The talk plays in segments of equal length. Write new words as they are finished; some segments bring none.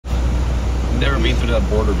never been through that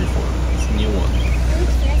border before. It's a new one. It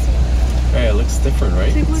looks fancy. Hey, it looks different,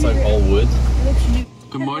 right? It's like all wood. It looks new.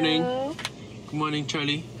 Good morning. Good morning,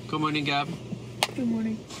 Charlie. Good morning, Gab. Good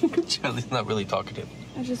morning. Charlie's not really talkative.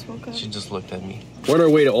 I just woke up. She just looked at me. We're on our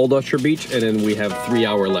way to Old Orchard Beach, and then we have 3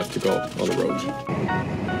 hours left to go on the road.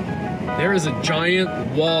 There is a giant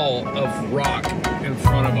wall of rock in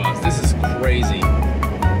front of us. This is crazy.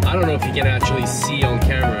 I don't know if you can actually see on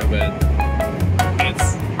camera, but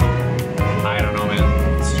it's, I don't know,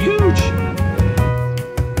 man. It's huge.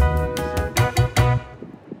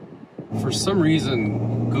 For some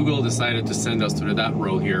reason, Google decided to send us to that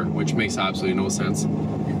road here, which makes absolutely no sense.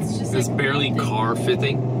 It's just It's like barely car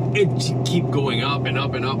fitting. It keep going up and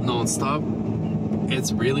up and up non-stop.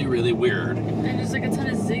 It's really, really weird. And there's like a ton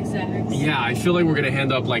of zigzags. Yeah, I feel like we're gonna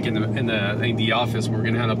end up like in the office. We're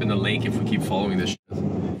gonna end up in the lake if we keep following this shit.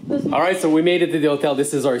 All right, so we made it to the hotel.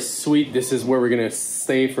 This is our suite. This is where we're gonna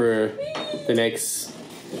stay for the next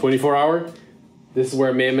 24 hours. This is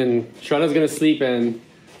where Mim and Shana's gonna sleep, and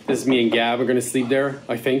this is me and Gab are gonna sleep there,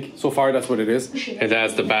 I think. So far, that's what it is. And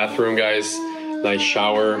that's the bathroom, guys. Nice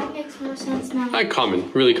shower. That makes more sense now.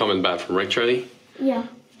 Really common bathroom, right, Charlie? Yeah.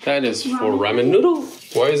 That is for ramen noodle.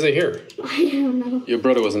 Why is it here? I don't know. Your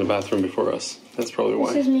brother was in the bathroom before us. That's probably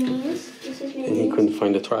why. This is Minnie's. This is And he Minnie's. couldn't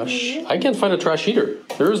find the trash. I can't find the trash either.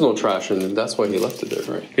 There is no trash, and that's why he left it there,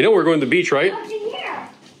 right? You know we're going to the beach, right?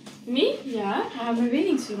 Me? Yeah. I have my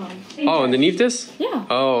bathing suit on. Oh, underneath this? Yeah.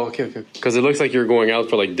 Oh, okay, okay. Because it looks like you're going out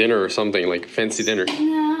for like dinner or something, like fancy dinner.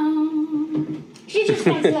 No. She just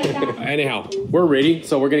likes it like that. Anyhow, we're ready,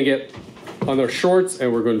 so we're gonna get on our shorts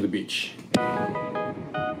and we're going to the beach.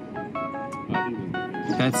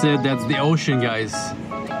 That's it. That's the ocean, guys.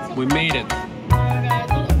 We made it.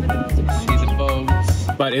 See the boats.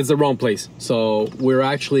 But it's the wrong place. So we're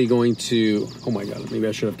actually going to... Oh my God, maybe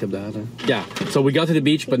I should have kept that. Yeah, so we got to the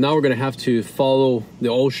beach, but now we're going to have to follow the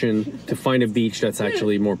ocean to find a beach that's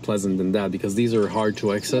actually more pleasant than that, because these are hard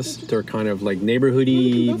to access. They're kind of like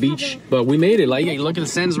neighborhoody beach. But we made it. Like, hey, look at the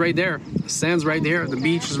sand's right there. The sand's right there. The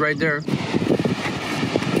beach is right there.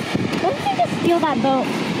 What if they just steal that boat?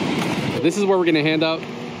 This is where we're gonna hand out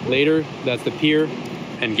later. That's the pier,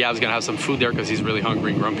 and Gab's gonna have some food there because he's really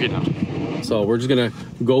hungry and grumpy now. So we're just gonna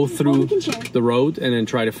go through the road and then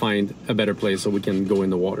try to find a better place so we can go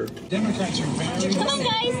in the water. Come on, guys.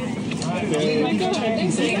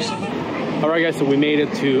 All right, guys, so we made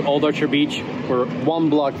it to Old Orchard Beach. We're 1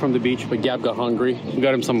 block from the beach, but Gab got hungry. We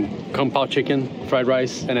got him some kung pao chicken, fried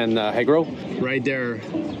rice, and then egg roll. Right there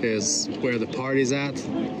is where the party's at.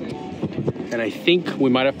 And I think we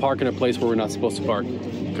might have parked in a place where we're not supposed to park,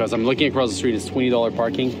 because I'm looking across the street, it's $20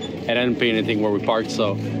 parking, and I didn't pay anything where we parked,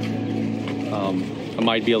 so it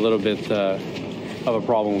might be a little bit of a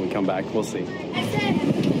problem when we come back. We'll see.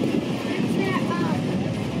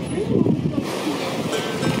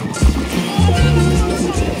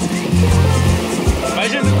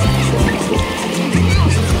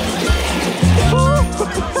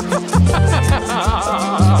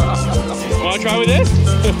 Want to try with this?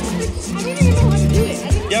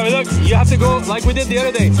 Yeah, but look, you have to go like we did the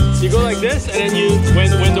other day. You go like this, and then you,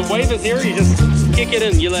 when the wave is here, you just kick it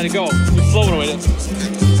in, you let it go. You're floating with it.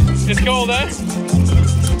 It's cold, huh?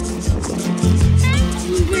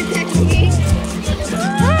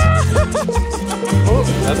 Oh,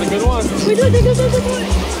 that's a good one. We do it.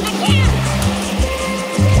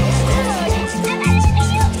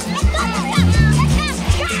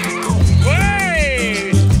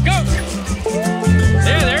 Way! Go!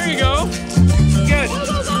 Yeah, there you go. Good.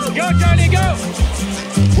 Go, Charlie, go!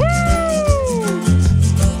 Woo!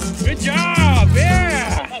 Good job,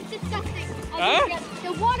 yeah! It's disgusting. Huh?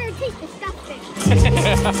 The water tastes disgusting.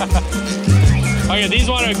 Okay, these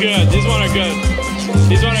one are good. These one are good.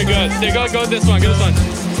 These one are good. There, go this one. Go this one.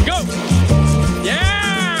 Go!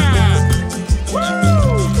 Yeah! Woo!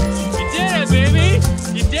 You did it, baby!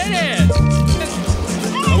 You did it!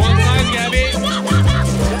 One side, Gabby.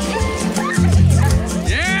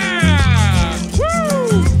 Yeah!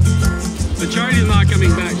 Woo! But Charlie's not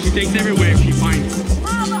coming back. She takes everywhere she finds.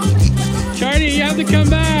 Charlie, you have to come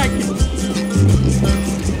back!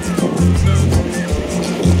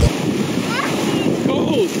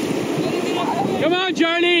 Cold! Come on,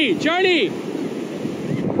 Charlie! Charlie!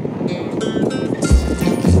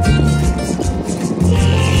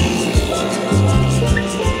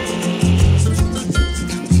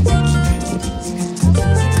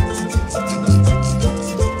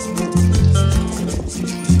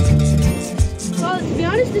 Well, to be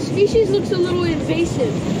honest, the species looks a little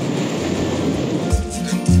invasive.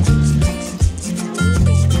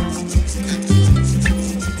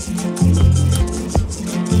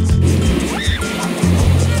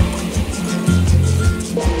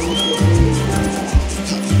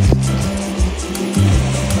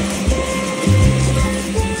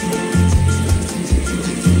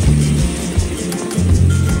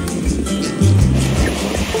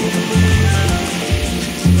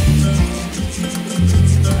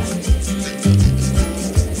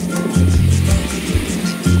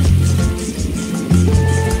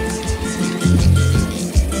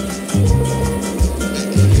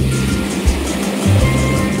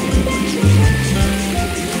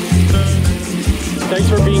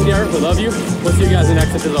 love you. We'll see you guys in the next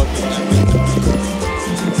episode.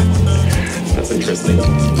 That's interesting.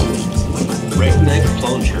 Breakneck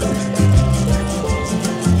closure.